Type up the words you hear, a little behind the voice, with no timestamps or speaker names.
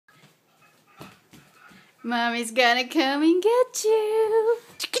Mommy's gonna come and get you.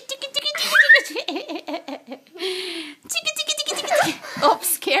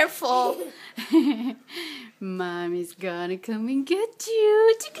 Oops, careful. Mommy's gonna come and get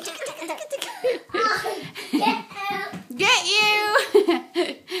you. Get you.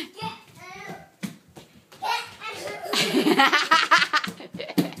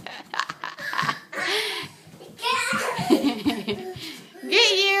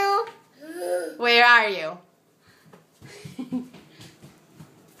 Get you. Where are you?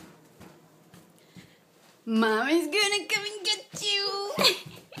 Mommy's gonna come and get you.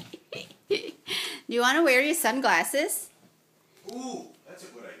 Do you want to wear your sunglasses? Ooh, that's a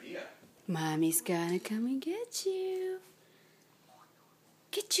good idea. Mommy's gonna come and get you.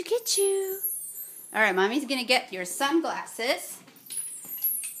 Get you, get you. All right, Mommy's gonna get your sunglasses.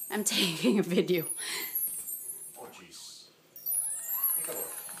 I'm taking a video. Oh, jeez.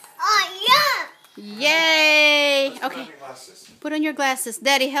 Oh, yeah. Yay! Let's Okay, put on your glasses. put on your glasses.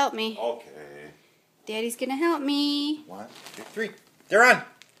 Daddy, help me. Okay. Daddy's gonna help me. 1, 2, 3. They're on.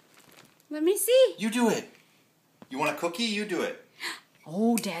 Let me see. You do it. You want a cookie? You do it.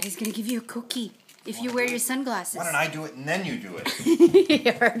 Oh, Daddy's gonna give you a cookie if you wear your sunglasses. Why don't I do it and then you do it?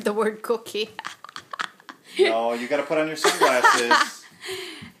 You heard the word cookie. No, you got to put on your sunglasses.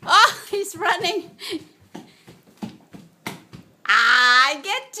 Oh, he's running. I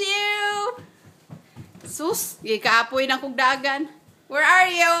get you. Sus, gikapoy na kog dagan. Where are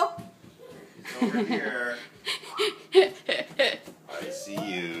you? He's over here. I see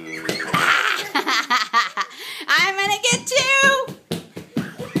you. I'm gonna get you.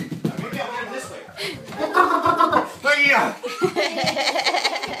 Maybe I'll get him this way. Hiya!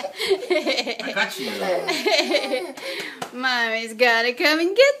 I got you. Mommy's gotta come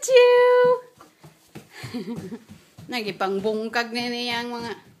and get you. Nagipangbungkag na niyang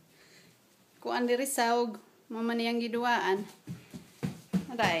mga kuan diri saog. Mama niyang giduaan.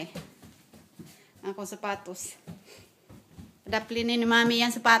 Aday. Ako sapatos. Dapli ni Mami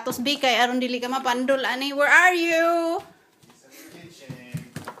yan sapatos. Bi, kay aron dili ka mapandol. Ani, where are you? He's in the kitchen.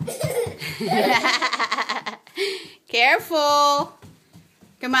 Careful.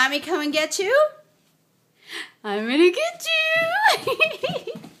 Can Mommy come and get you? I'm gonna get you.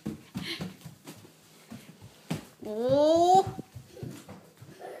 Oh.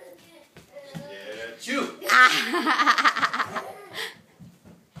 Get you.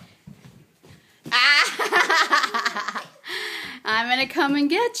 I'm gonna come and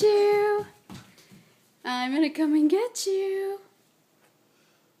get you. I'm gonna come and get you.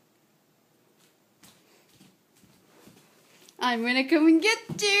 I'm gonna come and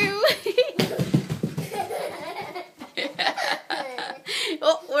get you.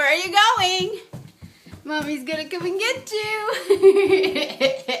 Oh, where are you going? Mommy's gonna come and get you.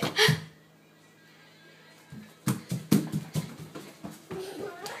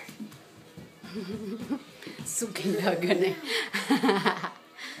 Suking dagan eh.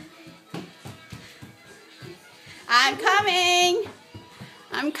 I'm coming.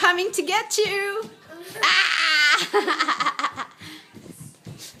 I'm coming to get you. Ah!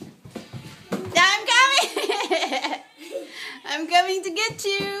 I'm coming. I'm coming to get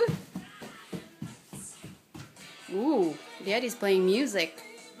you. Ooh, Daddy's playing music.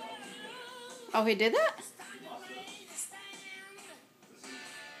 Oh, he did that?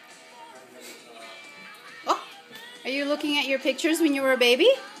 Oh, are you looking at your pictures when you were a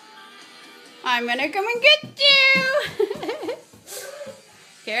baby? I'm gonna come and get you.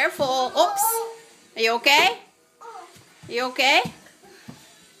 Careful. Oops. Are you okay? Are you okay?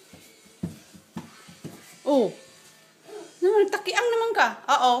 Oh. Nagtakiang naman ka.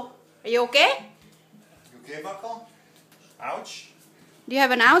 Uh-oh. Are you okay? You okay, Buckle? Ouch. Do you have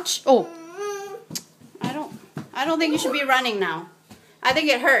an ouch? Oh. I don't think you should be running now. I think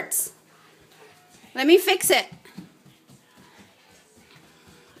it hurts. Let me fix it.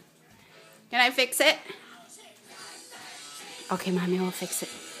 Can I fix it? Okay, Mommy will fix it.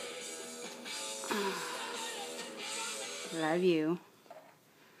 Love you.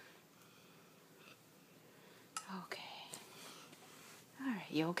 Okay.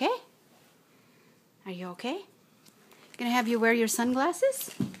 Alright, you okay? Are you okay? Gonna have you wear your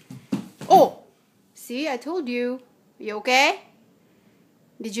sunglasses? Oh! See, I told you. You okay?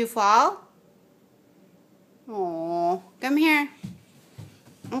 Did you fall? Oh, come here.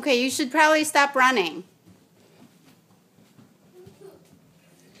 Okay, you should probably stop running.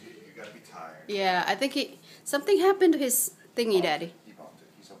 You gotta be tired. Yeah, I think something happened to his thingy, Daddy. He bumped it.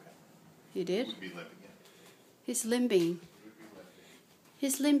 He's okay. He did? He would be limping it. He's limping. He would be limping.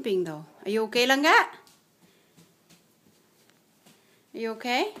 He's limping though. Are you okay lang ga? Are you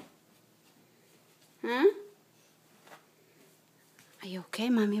okay? Huh? Are you okay?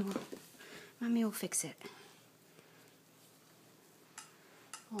 Mommy will fix it.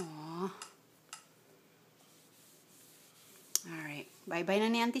 Aww. Alright. Bye-bye na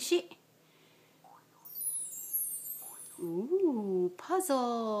ni Auntie Shi. Ooh,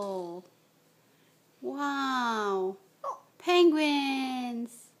 puzzle. Wow.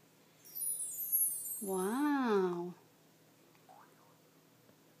 Penguins. Wow.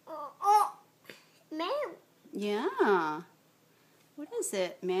 Man. Yeah. What is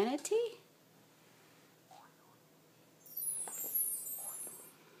it? Manatee?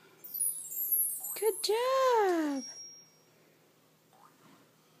 Good job.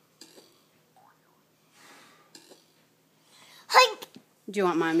 Hike. Do you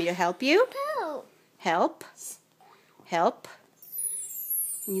want Mommy to help you? No. Help? Help?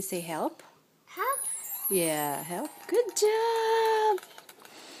 Can you say help? Help. Yeah, help. Good job.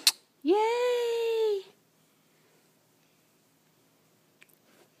 Yay.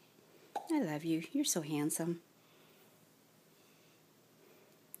 I love you. You're so handsome.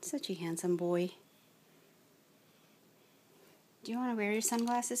 Such a handsome boy. Do you want to wear your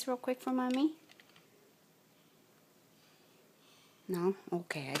sunglasses real quick for Mommy? No?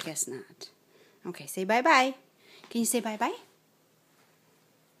 Okay, I guess not. Okay, say bye-bye. Can you say bye-bye?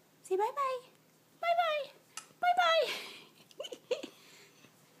 Say bye-bye. Bye-bye. Bye-bye.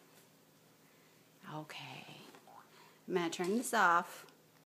 Okay. I'm going to turn this off.